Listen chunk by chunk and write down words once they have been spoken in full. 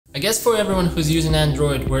I guess for everyone who's using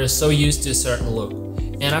Android, we're so used to a certain look.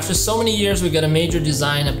 And after so many years, we got a major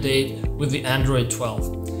design update with the Android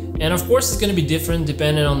 12. And of course, it's going to be different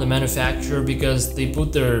depending on the manufacturer because they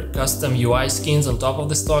put their custom UI skins on top of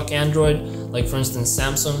the stock Android. Like for instance,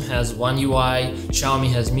 Samsung has One UI,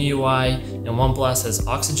 Xiaomi has MIUI, and OnePlus has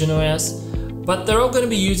Oxygen OS. But they're all going to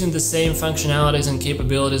be using the same functionalities and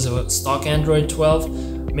capabilities of a stock Android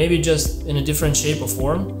 12, maybe just in a different shape or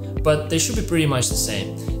form. But they should be pretty much the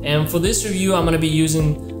same. And for this review, I'm going to be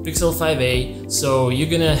using Pixel 5a, so you're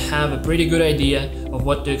going to have a pretty good idea of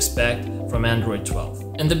what to expect from Android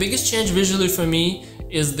 12. And the biggest change visually for me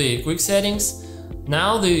is the quick settings.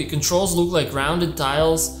 Now the controls look like rounded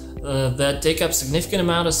tiles that take up significant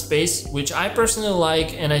amount of space, which I personally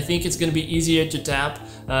like, and I think it's going to be easier to tap,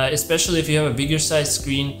 especially if you have a bigger size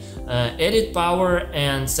screen. Edit, power,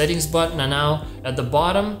 and settings button are now at the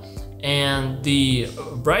bottom, and the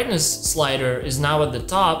brightness slider is now at the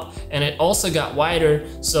top, and it also got wider,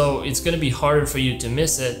 so it's going to be harder for you to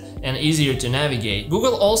miss it and easier to navigate.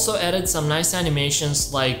 Google also added some nice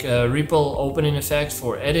animations like a ripple opening effect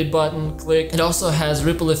for edit button click. It also has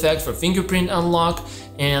ripple effect for fingerprint unlock,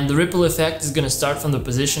 and the ripple effect is going to start from the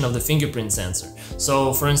position of the fingerprint sensor.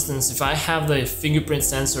 So for instance, if I have the fingerprint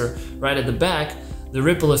sensor right at the back, the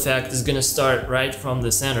ripple effect is going to start right from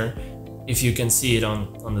the center, if you can see it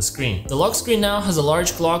on the screen. The lock screen now has a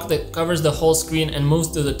large clock that covers the whole screen and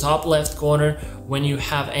moves to the top left corner when you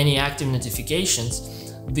have any active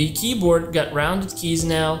notifications. The keyboard got rounded keys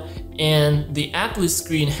now, and the app list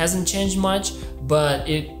screen hasn't changed much, but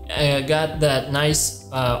it got that nice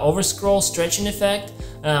overscroll stretching effect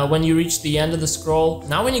when you reach the end of the scroll.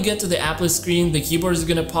 Now when you get to the app list screen, the keyboard is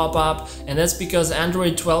going to pop up, and that's because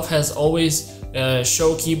Android 12 has always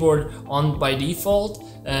show keyboard on by default.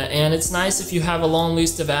 And it's nice if you have a long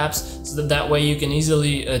list of apps, so that way you can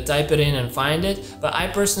easily type it in and find it, but I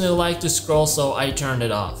personally like to scroll, so I turned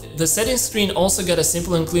it off. The settings screen also got a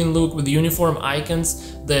simple and clean look with uniform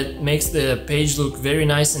icons that makes the page look very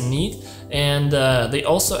nice and neat, and they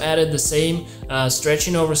also added the same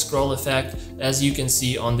stretching over scroll effect as you can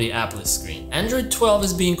see on the app list screen. Android 12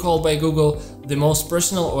 is being called by Google the most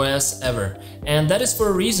personal OS ever, and that is for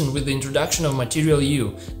a reason with the introduction of Material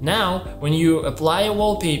You. Now, when you apply a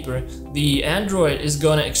wallpaper, the Android is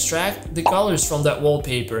gonna extract the colors from that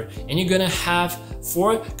wallpaper, and you're gonna have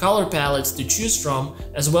 4 color palettes to choose from,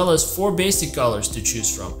 as well as 4 basic colors to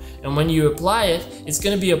choose from. And when you apply it, it's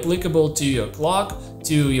gonna be applicable to your clock,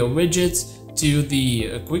 to your widgets, to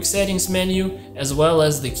the quick settings menu, as well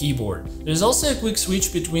as the keyboard. There's also a quick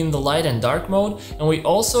switch between the light and dark mode, and we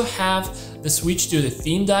also have the switch to the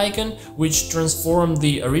themed icon, which transformed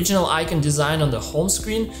the original icon design on the home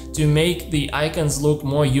screen to make the icons look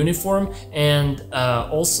more uniform and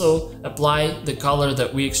also apply the color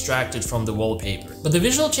that we extracted from the wallpaper. But the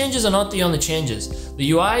visual changes are not the only changes.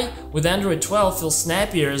 The UI with Android 12 feels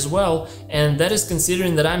snappier as well, and that is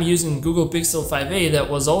considering that I'm using Google Pixel 5a that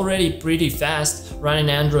was already pretty fast running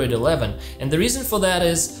Android 11. And the reason for that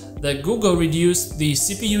is that Google reduced the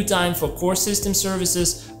CPU time for core system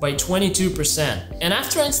services by 22%. And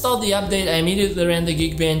after I installed the update, I immediately ran the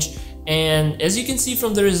Geekbench, and as you can see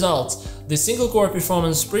from the results, the single core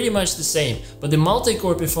performance is pretty much the same, but the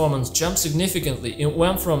multi-core performance jumped significantly. It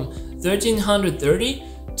went from 1330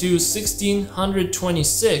 to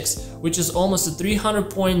 1626, which is almost a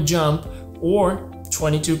 300-point jump, or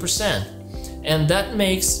 22%. And that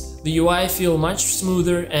makes the UI feel much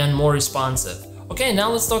smoother and more responsive. Okay,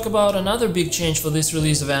 now let's talk about another big change for this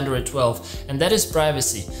release of Android 12, and that is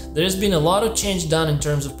privacy. There's been a lot of change done in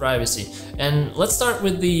terms of privacy, and let's start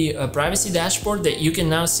with the privacy dashboard that you can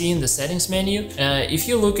now see in the settings menu. If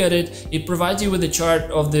you look at it, it provides you with a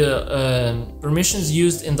chart of the permissions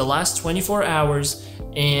used in the last 24 hours,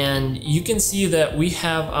 and you can see that we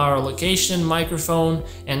have our location, microphone,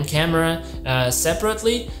 and camera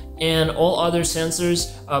separately, and all other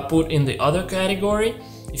sensors are put in the other category.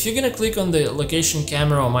 If you're gonna click on the location,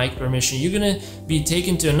 camera, or mic permission, you're gonna be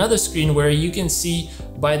taken to another screen where you can see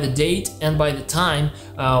by the date and by the time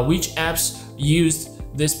which apps used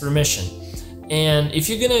this permission. And if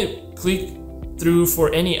you're gonna click through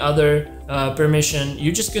for any other permission,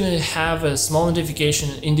 you're just gonna have a small notification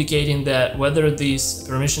indicating that whether this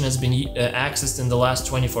permission has been accessed in the last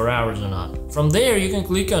 24 hours or not. From there, you can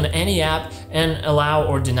click on any app and allow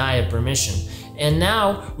or deny a permission. And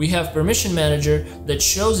now we have Permission Manager that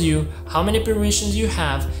shows you how many permissions you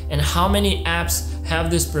have and how many apps have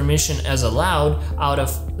this permission as allowed out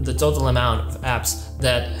of the total amount of apps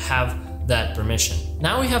that have that permission.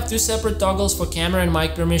 Now we have 2 separate toggles for camera and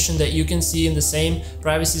mic permission that you can see in the same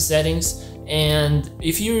privacy settings, and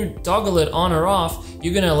if you toggle it on or off,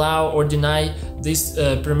 you're gonna allow or deny these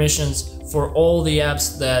permissions for all the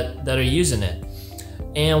apps that are using it.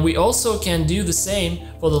 And we also can do the same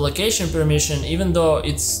for the location permission, even though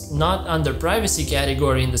it's not under privacy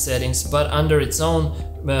category in the settings, but under its own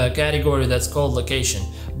category that's called location.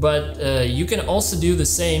 But you can also do the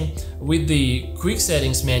same with the quick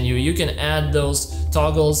settings menu. You can add those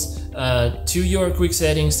toggles to your quick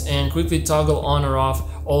settings and quickly toggle on or off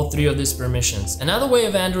all three of these permissions. Another way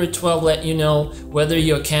of Android 12 let you know whether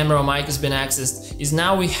your camera or mic has been accessed is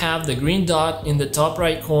now we have the green dot in the top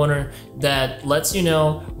right corner that lets you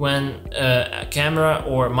know when a camera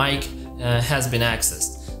or mic has been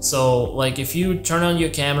accessed. So like if you turn on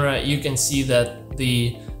your camera, you can see that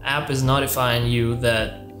the app is notifying you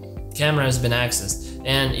that camera has been accessed.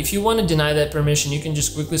 And if you want to deny that permission, you can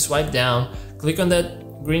just quickly swipe down, click on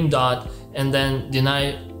that green dot, and then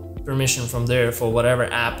deny permission from there for whatever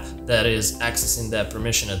app that is accessing that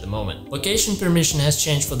permission at the moment. Location permission has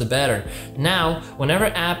changed for the better. Now, whenever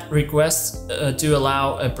app requests to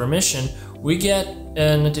allow a permission, we get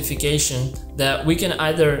a notification that we can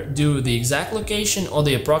either do the exact location or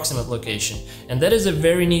the approximate location. And that is a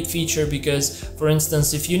very neat feature because, for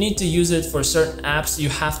instance, if you need to use it for certain apps, you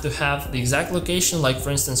have to have the exact location. Like for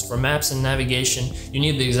instance, for maps and navigation, you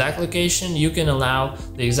need the exact location, you can allow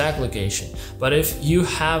the exact location. But if you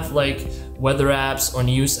have like weather apps or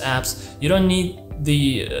news apps, you don't need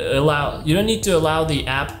to allow the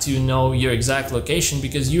app to know your exact location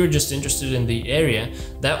because you're just interested in the area.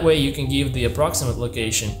 That way you can give the approximate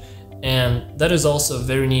location, and that is also a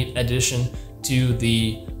very neat addition to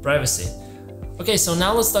the privacy. Okay, so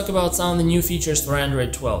now let's talk about some of the new features for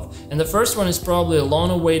Android 12. And the first one is probably a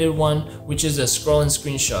long-awaited one, which is a scrolling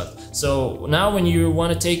screenshot. So now when you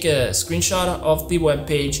want to take a screenshot of the web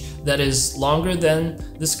page that is longer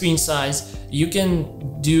than the screen size, you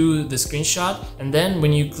can do the screenshot, and then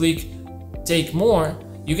when you click take more,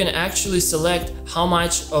 you can actually select how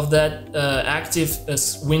much of that active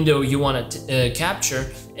window you want to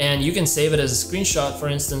capture, and you can save it as a screenshot, for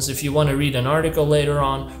instance, if you want to read an article later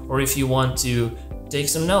on or if you want to take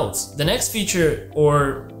some notes. The next feature,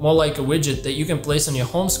 or more like a widget that you can place on your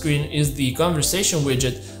home screen, is the conversation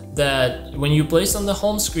widget, that when you place on the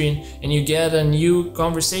home screen and you get a new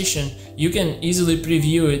conversation, you can easily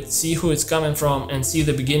preview it, see who it's coming from, and see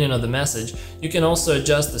the beginning of the message. You can also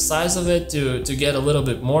adjust the size of it to get a little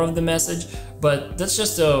bit more of the message, but that's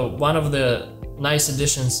just one of the nice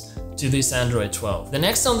additions to this Android 12. The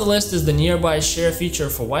next on the list is the nearby share feature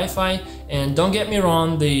for Wi-Fi, and don't get me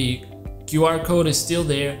wrong, the QR code is still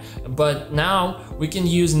there, but now we can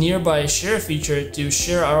use nearby share feature to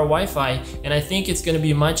share our Wi-Fi, and I think it's going to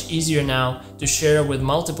be much easier now to share with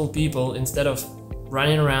multiple people instead of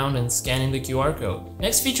running around and scanning the QR code.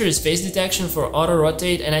 Next feature is face detection for auto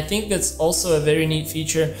rotate, and I think that's also a very neat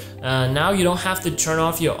feature. Now you don't have to turn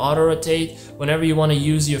off your auto rotate whenever you want to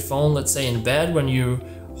use your phone, let's say in bed when you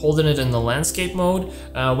holding it in the landscape mode.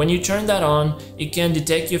 When you turn that on, it can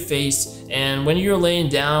detect your face, and when you're laying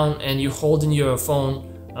down and you're holding your phone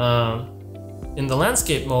in the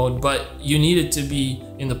landscape mode, but you need it to be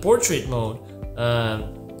in the portrait mode,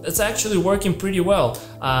 it's actually working pretty well.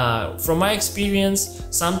 From my experience,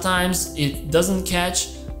 sometimes it doesn't catch,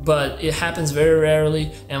 but it happens very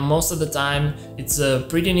rarely, and most of the time it's a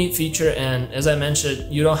pretty neat feature, and as I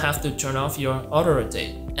mentioned, you don't have to turn off your auto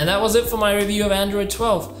rotate. And that was it for my review of Android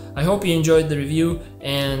 12. I hope you enjoyed the review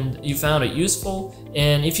and you found it useful,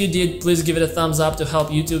 and if you did, please give it a thumbs up to help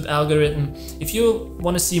YouTube algorithm. If you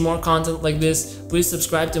want to see more content like this, please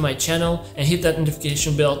subscribe to my channel and hit that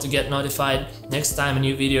notification bell to get notified next time a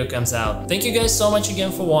new video comes out. Thank you guys so much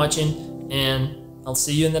again for watching, and I'll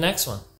see you in the next one.